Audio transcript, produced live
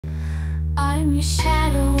I'm your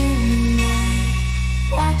shadow in the night,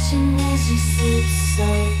 watching as you sleep so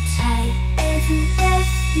tight. Every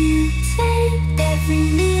breath you take, every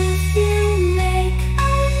move you make,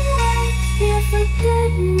 I'm right here for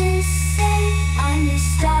goodness sake. I'm your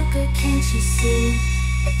stalker, can't you see?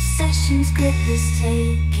 Obsession's grip has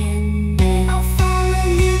taken me. I'll follow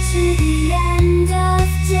you to the end of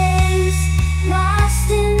days,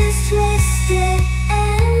 lost in this twisted,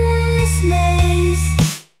 endless maze.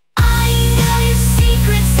 I know your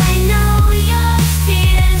secrets, I know your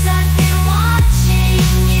fears. I've been watching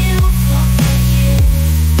you for years.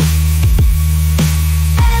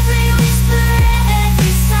 Every whisper,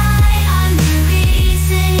 every sigh, I'm the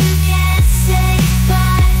reason you can't say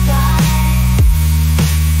bye-bye.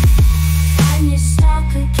 I'm your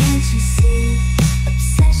stalker, can't you see?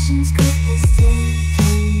 Obsession's grip has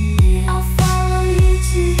taken me. I'll follow you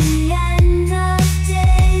to the end of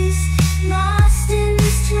days, lost in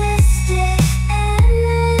this twisted,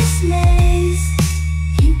 endless maze.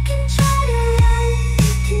 You can try to run,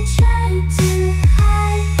 you can try to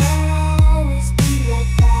hide, but I'll always be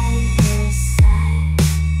right by your side.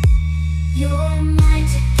 You're mine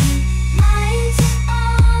to keep, mine to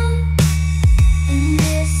own, in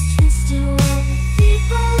this twisted world that we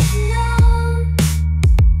both know.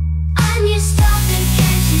 I'm your stalker,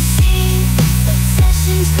 can't you see?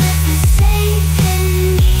 Obsession's grip has taken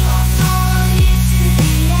me. I'll follow you to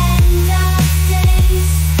the end of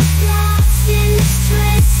days, lost in this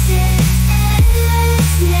twisted,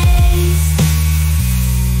 endless maze.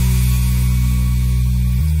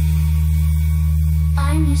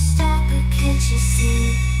 I'm your stalker, can't you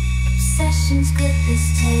see? Obsession's grip has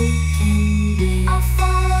taken me. I'll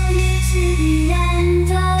follow you to the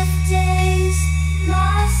end of days,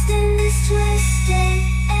 lost in this twisted,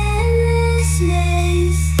 endless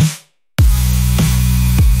maze.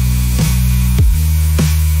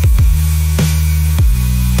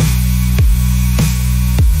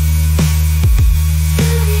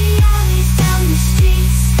 Through the alleys, down the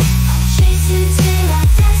streets, I'll chase until our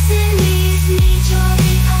destinies meet. You're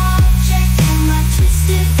the object of my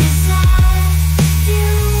twisted desire,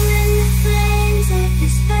 fueling the flames of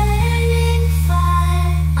this burning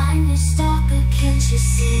fire. I'm your stalker, can't you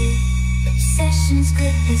see? Obsession's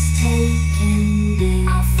grip has taken me.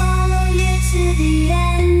 I'll follow you to the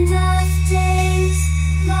end of days,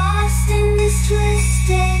 lost in this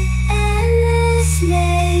twisted, endless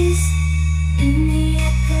maze. In the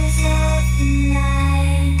echoes of the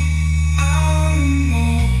night, I'll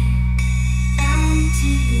remain bound to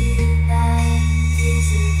you like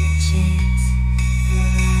dissonant chains. For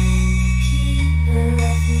I'm the keeper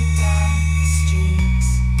of the darkest dreams.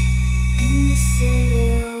 In this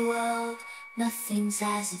silly world, nothing's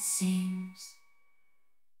as it seems.